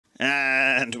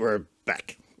And we're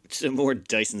back with some more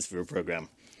Dyson Sphere Program.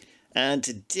 And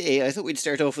today I thought we'd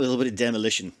start off with a little bit of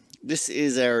demolition. This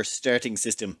is our starting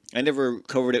system. I never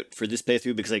covered it for this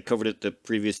playthrough because I covered it the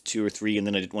previous 2 or 3 and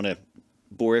then I didn't want to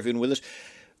bore everyone with it.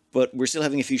 But we're still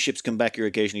having a few ships come back here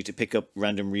occasionally to pick up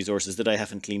random resources that I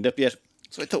haven't cleaned up yet.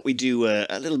 So I thought we'd do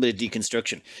a little bit of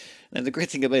deconstruction. Now the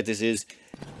great thing about this is,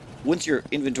 once your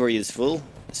inventory is full,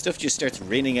 stuff just starts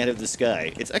raining out of the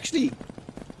sky. It's actually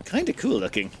kind of cool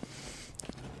looking.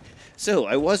 So,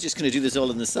 I was just going to do this all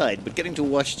on the side, but getting to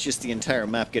watch just the entire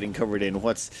map getting covered in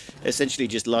what's essentially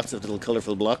just lots of little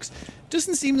colourful blocks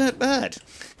doesn't seem that bad.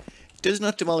 It does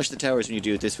not demolish the towers when you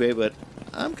do it this way, but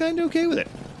I'm kind of okay with it.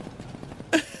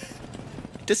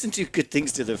 It doesn't do good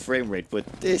things to the frame rate, but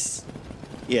this...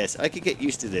 Yes, I could get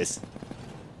used to this.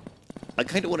 I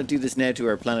kind of want to do this now to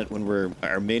our planet when we're...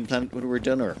 Our main planet when we're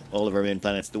done, or all of our main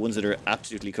planets, the ones that are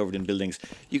absolutely covered in buildings.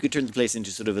 You could turn the place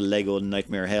into sort of a Lego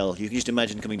nightmare hell. You can just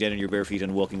imagine coming down on your bare feet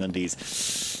and walking on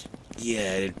these.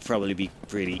 Yeah, it'd probably be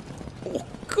pretty... Oh,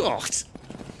 God!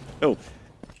 Oh,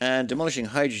 and demolishing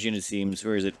hydrogen, it seems.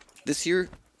 Where is it? This here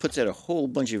puts out a whole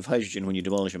bunch of hydrogen when you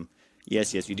demolish them.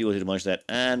 Yes, you do want to demolish that.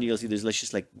 And you'll see there's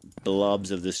just like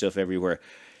blobs of this stuff everywhere.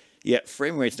 Yeah,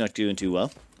 frame rate's not doing too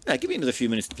well. Give me another few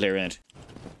minutes to play around.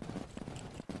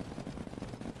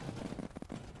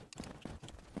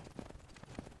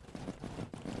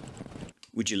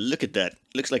 Would you look at that?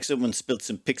 Looks like someone spilt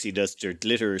some pixie dust or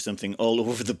glitter or something all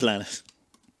over the planet.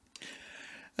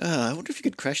 I wonder if you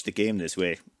could crash the game this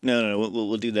way. No,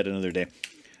 we'll do that another day.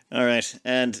 Alright,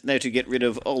 and now to get rid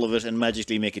of all of it and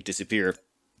magically make it disappear.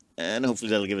 And hopefully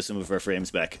that'll give us some of our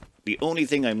frames back. The only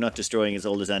thing I'm not destroying is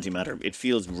all this antimatter. It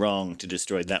feels wrong to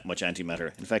destroy that much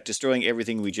antimatter. In fact, destroying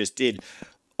everything we just did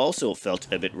also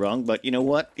felt a bit wrong, but you know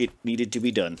what? It needed to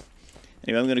be done.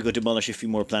 Anyway, I'm going to go demolish a few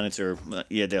more planets, or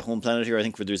the home planet here, I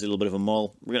think, where there's a little bit of a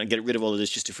mall. We're going to get rid of all of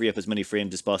this just to free up as many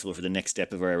frames as possible for the next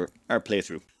step of our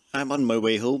playthrough. I'm on my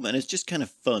way home, and it's just kind of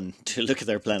fun to look at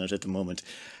our planet at the moment.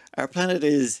 Our planet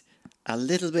is a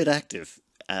little bit active.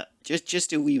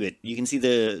 Just a wee bit. You can see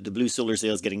the blue solar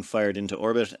sails getting fired into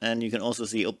orbit, and you can also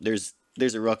see, oh, there's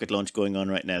a rocket launch going on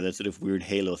right now, that sort of weird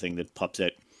halo thing that pops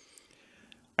out.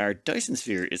 Our Dyson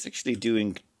Sphere is actually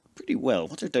doing pretty well.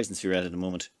 What's our Dyson Sphere at the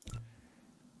moment?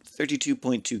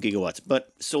 32.2 gigawatts,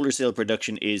 but solar sail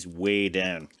production is way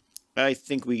down. I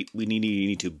think we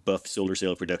need to buff solar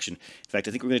sail production. In fact,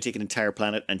 I think we're going to take an entire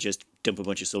planet and just dump a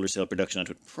bunch of solar sail production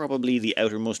onto it. Probably the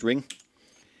outermost ring.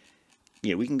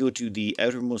 Yeah, we can go to the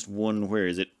outermost one. Where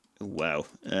is it? Oh, wow.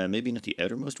 Maybe not the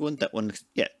outermost one. That one.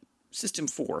 Yeah, system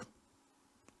 4.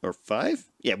 Or 5?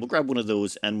 Yeah, we'll grab one of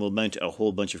those and we'll mount a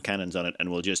whole bunch of cannons on it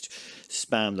and we'll just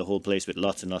spam the whole place with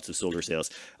lots and lots of solar sails.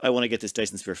 I want to get this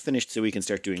Dyson Sphere finished so we can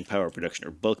start doing power production,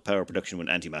 or bulk power production with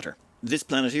antimatter. This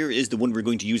planet here is the one we're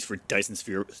going to use for Dyson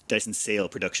sail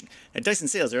production. Now, Dyson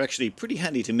sails are actually pretty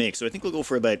handy to make, so I think we'll go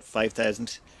for about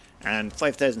 5,000. And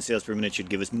 5,000 sails per minute should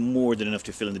give us more than enough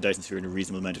to fill in the Dyson Sphere in a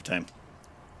reasonable amount of time.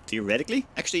 Theoretically?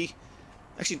 Actually,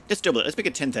 let's double it. Let's make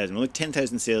it 10,000. We'll make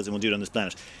 10,000 sails and we'll do it on this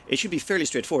planet. It should be fairly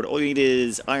straightforward. All you need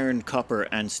is iron, copper,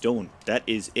 and stone. That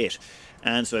is it.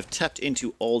 And so I've tapped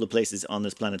into all the places on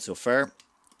this planet so far.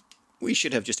 We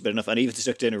should have just about enough. And I even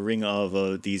stuck down a ring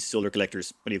of these solar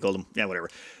collectors. What do you call them? Yeah, whatever.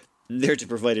 They're to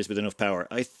provide us with enough power.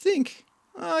 I think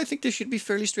this should be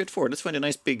fairly straightforward. Let's find a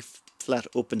nice big flat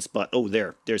open spot. Oh,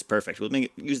 there's perfect. We'll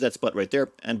use that spot right there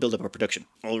and build up our production.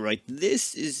 All right,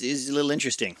 this is a little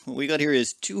interesting. What we got here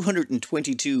is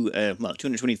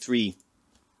 223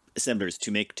 assemblers to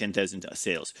make 10,000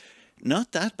 sails.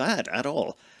 Not that bad at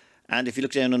all. And if you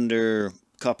look down under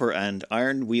copper and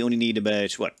iron, we only need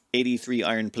about, 83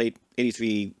 iron plate,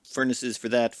 83 furnaces for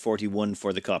that, 41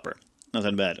 for the copper. Not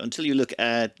that bad. Until you look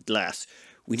at glass.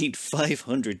 We need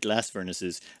 500 glass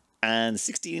furnaces and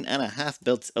 16.5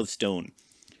 belts of stone.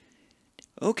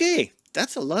 Okay,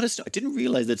 that's a lot of stone. I didn't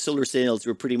realize that solar sails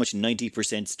were pretty much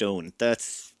 90% stone.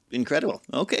 That's incredible.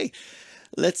 Okay,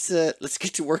 let's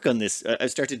get to work on this. I've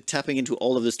started tapping into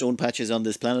all of the stone patches on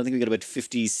this planet. I think we got about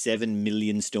 57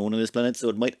 million stone on this planet, so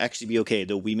it might actually be okay,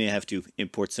 though we may have to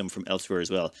import some from elsewhere as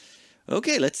well.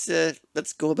 Okay, let's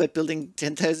go about building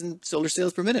 10,000 solar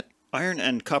sails per minute. Iron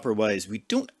and copper wise, we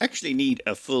don't actually need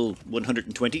a full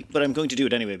 120, but I'm going to do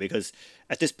it anyway because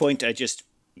at this point we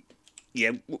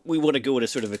want to go with a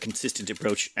sort of a consistent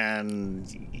approach,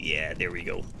 and yeah, there we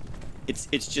go.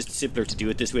 It's just simpler to do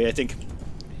it this way, I think.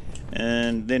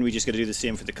 And then we just got to do the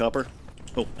same for the copper.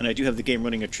 Oh, and I do have the game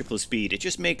running at triple speed. It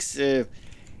just makes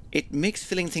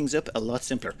filling things up a lot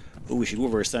simpler. Oh, we should go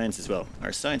over our science as well.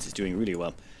 Our science is doing really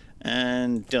well.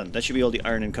 And done. That should be all the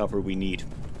iron and copper we need.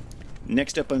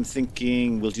 Next up, I'm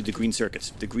thinking we'll do the green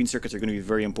circuits. The green circuits are going to be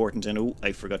very important, and oh,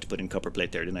 I forgot to put in copper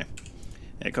plate there, didn't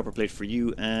I? Copper plate for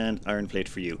you and iron plate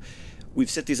for you. We've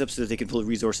set these up so that they can pull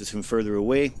resources from further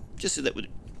away, just so that,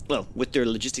 with their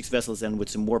logistics vessels and with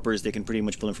some warpers, they can pretty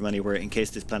much pull them from anywhere in case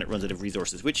this planet runs out of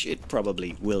resources, which it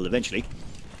probably will eventually.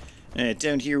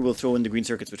 Down here, we'll throw in the green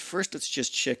circuits, but first let's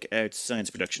just check out science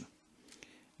production.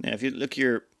 Now, if you look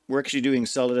here, we're actually doing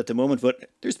solid at the moment, but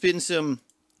there's been some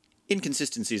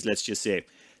inconsistencies, let's just say.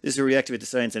 This will reactivate the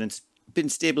science, and it's been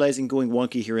stabilizing, going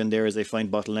wonky here and there as I find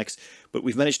bottlenecks, but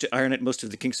we've managed to iron out most of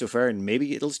the kinks so far, and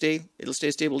maybe it'll stay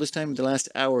stable this time. The last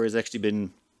hour has actually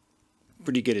been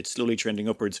pretty good. It's slowly trending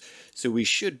upwards, so we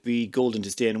should be golden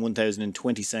to stay in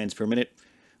 1020 science per minute,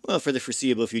 well, for the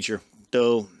foreseeable future.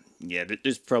 Though, yeah,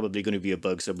 there's probably going to be a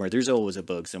bug somewhere. There's always a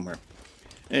bug somewhere.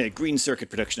 Green circuit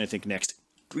production, I think, next.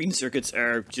 Green circuits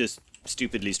are just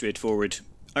stupidly straightforward.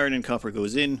 Iron and copper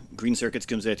goes in, green circuits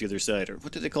comes out the other side, or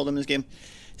what do they call them in this game?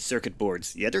 Circuit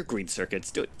boards. Yeah, they're green circuits.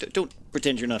 Don't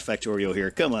pretend you're not Factorio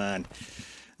here, come on.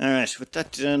 Alright, with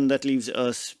that done, that leaves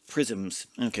us prisms.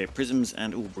 Okay, prisms,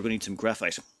 and we're going to need some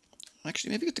graphite.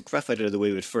 Actually, maybe get the graphite out of the way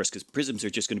with it first, because prisms are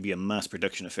just going to be a mass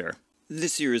production affair.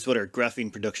 This here is what our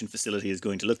graphene production facility is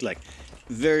going to look like.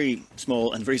 Very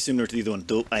small and very similar to the other one,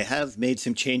 though I have made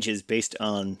some changes based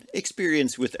on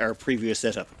experience with our previous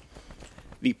setup.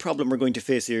 The problem we're going to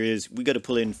face here is we got to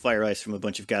pull in fire ice from a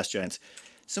bunch of gas giants.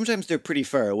 Sometimes they're pretty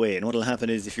far away, and what will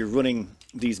happen is if you're running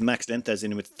these max length, as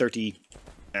in with 30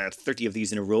 of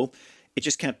these in a row, it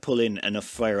just can't pull in enough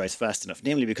fire ice fast enough,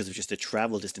 namely because of just the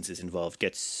travel distances involved. It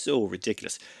gets so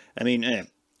ridiculous. I mean,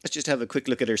 let's just have a quick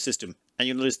look at our system, and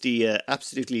you'll notice the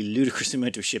absolutely ludicrous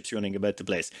amount of ships running about the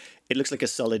place. It looks like a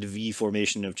solid V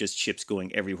formation of just ships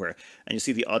going everywhere, and you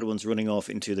see the odd ones running off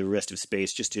into the rest of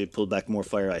space just to pull back more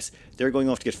fire ice. They're going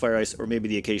off to get fire ice, or maybe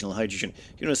the occasional hydrogen.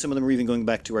 You know, some of them are even going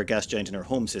back to our gas giant in our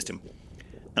home system.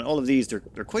 And all of these, they're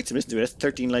quite significant. That's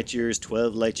 13 light years,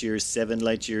 12 light years, 7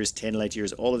 light years, 10 light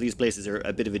years. All of these places are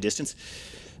a bit of a distance.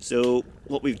 So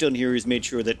what we've done here is made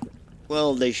sure that,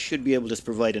 well, they should be able to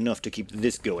provide enough to keep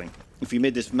this going. If we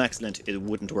made this max length, it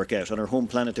wouldn't work out. On our home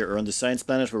planet there, or on the science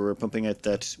planet, where we're pumping out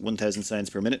that 1000 science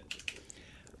per minute,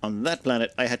 on that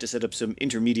planet, I had to set up some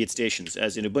intermediate stations,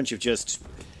 as in a bunch of just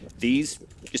these,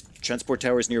 just transport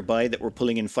towers nearby that were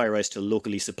pulling in fire ice to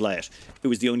locally supply it. It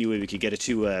was the only way we could get it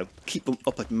to keep them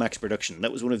up at max production.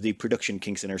 That was one of the production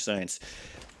kinks in our science.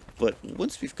 But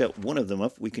once we've got one of them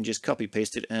up, we can just copy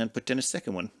paste it and put down a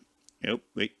second one. Nope,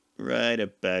 wait, right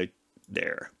about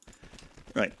there.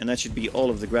 Right, and that should be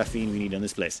all of the graphene we need on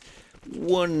this place.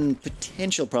 One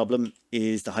potential problem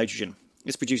is the hydrogen.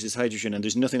 This produces hydrogen, and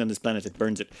there's nothing on this planet that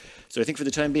burns it. So I think for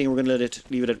the time being, we're going to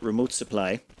leave it at remote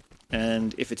supply.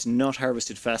 And if it's not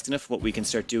harvested fast enough, what we can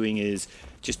start doing is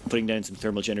just putting down some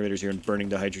thermal generators here and burning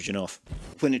the hydrogen off.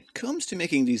 When it comes to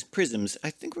making these prisms, I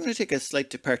think we're going to take a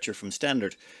slight departure from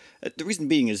standard. The reason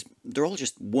being is they're all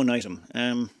just one item.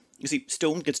 You see,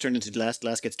 stone gets turned into glass,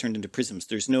 glass gets turned into prisms.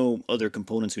 There's no other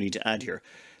components we need to add here.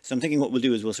 So I'm thinking what we'll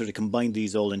do is we'll sort of combine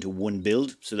these all into one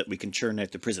build so that we can churn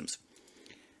out the prisms.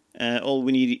 All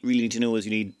we really need to know is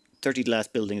you need 30 glass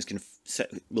buildings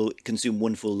will consume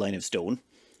one full line of stone.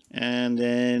 And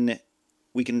then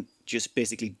we can just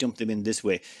basically dump them in this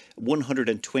way.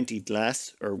 120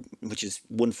 glass, which is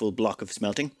one full block of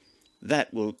smelting,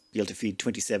 that will be able to feed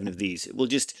 27 of these. We'll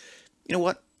just, you know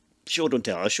what? Show don't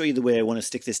tell. I'll show you the way I want to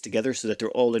stick this together so that they're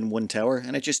all in one tower,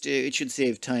 and it should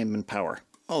save time and power.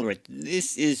 Alright,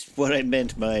 this is what I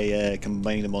meant by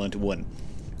combining them all into one.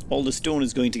 All the stone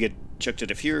is going to get chucked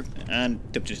out of here and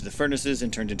dumped into the furnaces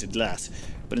and turned into glass.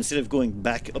 But instead of going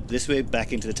back up this way,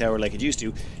 back into the tower like it used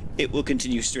to, it will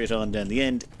continue straight on down the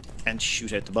end and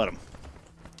shoot out the bottom.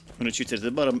 When it shoots out the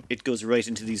bottom, it goes right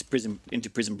into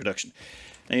prism production.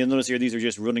 And you'll notice here, these are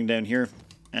just running down here,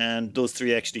 and those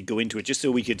three actually go into it just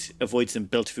so we could avoid some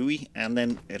belt fooey, and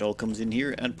then it all comes in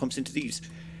here and pumps into these.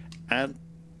 And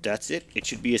that's it. It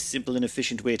should be a simple and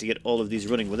efficient way to get all of these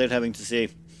running without having to say,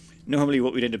 normally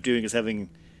what we'd end up doing is having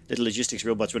little logistics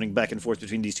robots running back and forth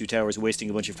between these two towers, wasting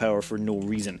a bunch of power for no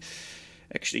reason.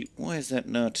 Actually, why is that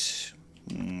not...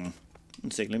 One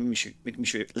second, let me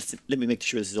make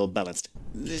sure this is all balanced.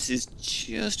 This is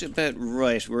just about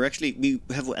right. We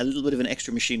have a little bit of an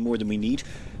extra machine more than we need,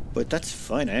 but that's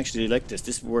fine. I actually like this.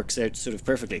 This works out sort of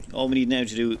perfectly. All we need now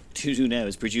to do now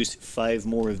is produce 5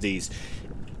 more of these.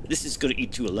 This is going to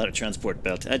eat through a lot of transport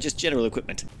belt. Just general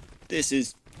equipment. This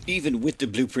is, even with the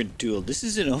blueprint tool, this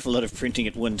is an awful lot of printing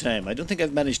at one time. I don't think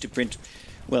I've managed to print,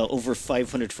 well, over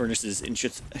 500 furnaces in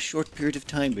just a short period of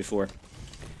time before.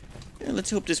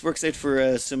 Let's hope this works out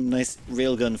for some nice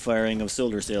railgun firing of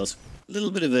solar sails.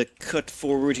 little bit of a cut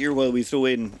forward here while we throw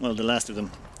in, well, the last of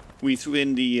them. We threw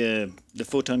in the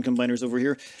photon combiners over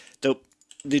here. Though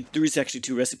there is actually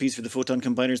 2 recipes for the photon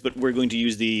combiners, but we're going to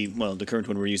use the current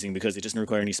one we're using because it doesn't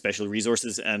require any special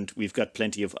resources, and we've got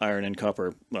plenty of iron and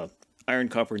copper. Well, iron,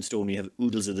 copper, and stone. We have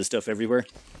oodles of the stuff everywhere,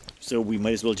 so we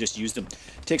might as well just use them.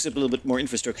 It takes up a little bit more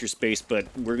infrastructure space, but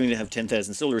we're going to have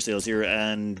 10,000 solar sails here,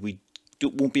 and we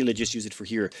won't be able to just use it for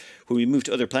here. When we move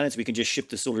to other planets, we can just ship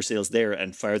the solar sails there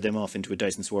and fire them off into a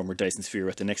Dyson Swarm or Dyson Sphere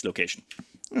at the next location.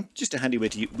 Just a handy way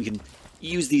to we can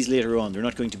use these later on. They're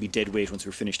not going to be dead weight once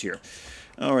we're finished here.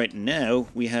 Alright, now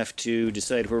we have to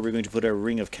decide where we're going to put our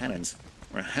ring of cannons,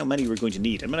 or how many we're going to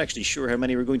need. I'm not actually sure how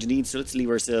many we're going to need, so let's leave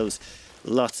ourselves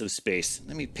lots of space.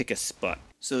 Let me pick a spot.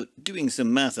 So, doing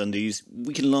some math on these,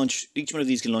 we can launch, each one of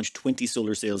these can launch 20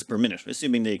 solar sails per minute,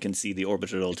 assuming they can see the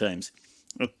orbit at all times.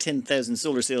 10,000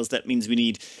 solar sails, that means we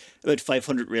need about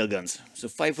 500 railguns. So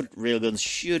 500 railguns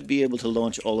should be able to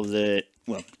launch all of the,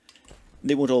 well,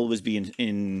 they won't always be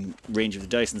in range of the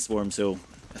Dyson Swarm, so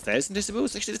 1,000 I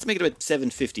suppose? Actually, let's make it about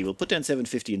 750. We'll put down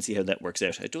 750 and see how that works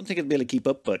out. I don't think it'll be able to keep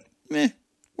up, but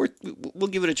we'll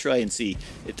give it a try and see.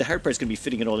 The hard part's going to be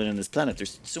fitting it all in on this planet.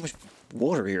 There's so much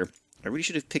water here. I really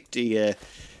should have picked a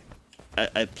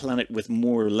planet with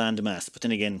more land mass, but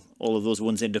then again, all of those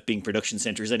ones end up being production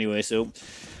centers anyway, so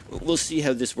we'll see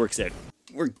how this works out.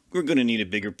 We're going to need a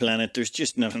bigger planet. There's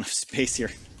just not enough space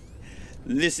here.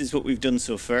 This is what we've done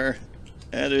so far.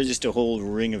 There's just a whole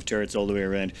ring of turrets all the way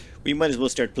around. We might as well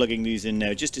start plugging these in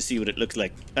now just to see what it looks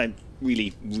like. I'm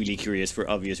really, really curious for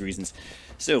obvious reasons.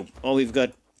 So, all we've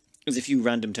got is a few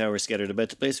random towers scattered about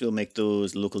the place. We'll make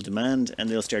those local demand, and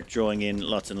they'll start drawing in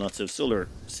lots and lots of solar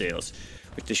sails,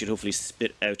 which they should hopefully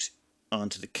spit out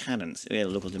onto the cannons. We have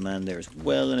a local demand there as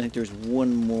well, and I think there's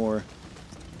one more.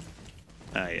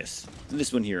 Ah, yes.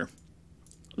 This one here.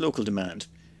 Local demand.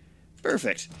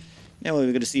 Perfect. Now we're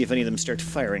going to see if any of them start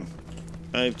firing.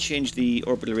 I've changed the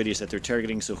orbital radius that they're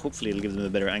targeting, so hopefully it'll give them a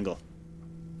better angle.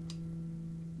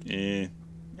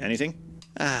 Anything?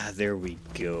 Ah, there we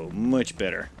go. Much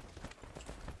better.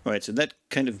 Alright, so that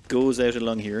kind of goes out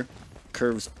along here,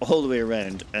 curves all the way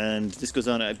around, and this goes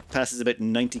on, it passes about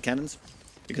 90 cannons,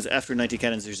 because after 90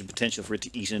 cannons there's a potential for it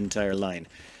to eat an entire line.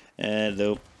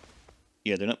 Though,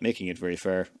 yeah, they're not making it very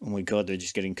far. Oh my god, they're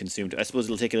just getting consumed. I suppose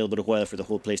it'll take a little bit of while for the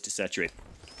whole place to saturate.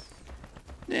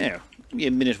 Now, give me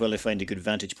a minute while I find a good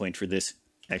vantage point for this.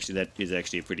 Actually, that is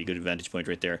actually a pretty good vantage point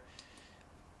right there.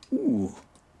 Ooh,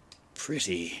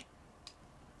 pretty.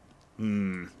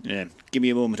 Yeah, give me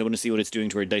a moment. I want to see what it's doing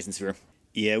to our Dyson Sphere.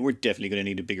 Yeah, we're definitely going to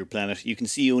need a bigger planet. You can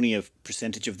see only a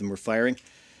percentage of them are firing.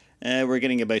 We're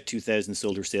getting about 2,000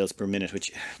 solar sails per minute,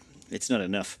 which it's not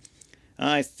enough.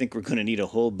 I think we're going to need a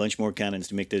whole bunch more cannons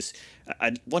to make this.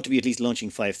 I'd want to be at least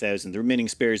launching 5,000. The remaining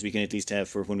spares we can at least have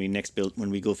for when we next build, when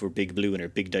we go for Big Blue and our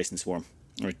Big Dyson Swarm,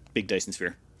 or Big Dyson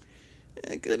Sphere.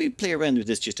 Let me play around with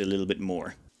this just a little bit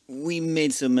more. We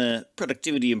made some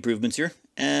productivity improvements here,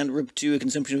 and we're up to a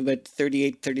consumption of about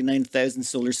 39,000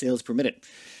 solar sails per minute.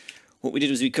 What we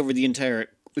did was we covered the entire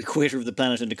equator of the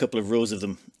planet and a couple of rows of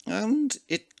them, and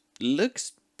it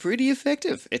looks pretty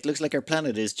effective. It looks like our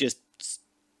planet is just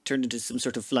turned into some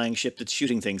sort of flying ship that's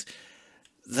shooting things.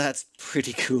 That's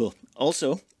pretty cool.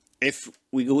 Also, if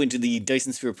we go into the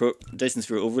Dyson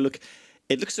Sphere Overlook,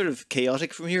 it looks sort of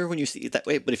chaotic from here when you see it that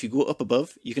way, but if you go up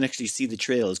above, you can actually see the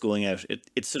trails going out.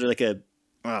 It's sort of like a,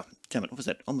 damn it, what was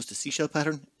that? Almost a seashell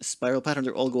pattern? A spiral pattern,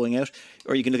 they're all going out.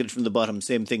 Or you can look at it from the bottom,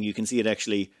 same thing, you can see it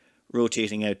actually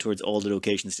rotating out towards all the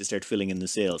locations to start filling in the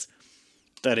sails.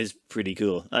 That is pretty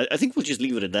cool. I think we'll just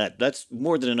leave it at that. That's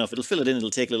more than enough. It'll fill it in,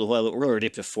 it'll take a little while, but we're already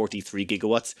up to 43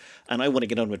 gigawatts, and I want to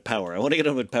get on with power. I want to get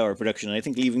on with power production, and I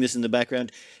think leaving this in the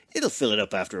background, it'll fill it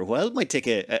up after a while. It might take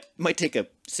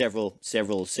several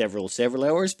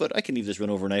hours, but I can leave this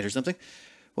run overnight or something.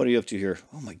 What are you up to here?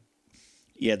 Oh my...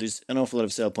 Yeah, there's an awful lot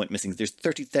of cell point missing. There's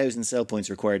 30,000 cell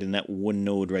points required in that one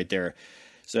node right there.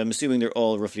 So I'm assuming they're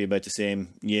all roughly about the same.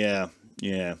 Yeah,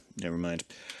 never mind.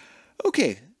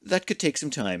 Okay, that could take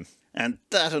some time. And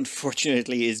that,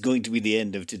 unfortunately, is going to be the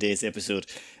end of today's episode.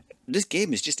 This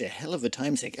game is just a hell of a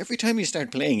time sink. Every time you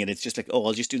start playing it, it's just like, oh,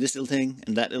 I'll just do this little thing,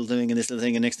 and that little thing, and this little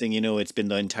thing, and next thing you know, it's been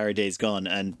the entire day's gone,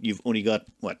 and you've only got,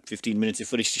 what, 15 minutes of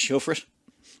footage to show for it?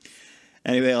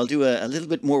 Anyway, I'll do a little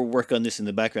bit more work on this in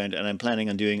the background, and I'm planning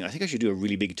on doing, I think I should do a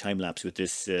really big time-lapse with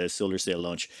this solar sail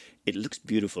launch. It looks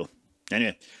beautiful.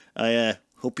 Anyway, I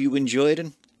hope you enjoyed,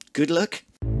 and good luck.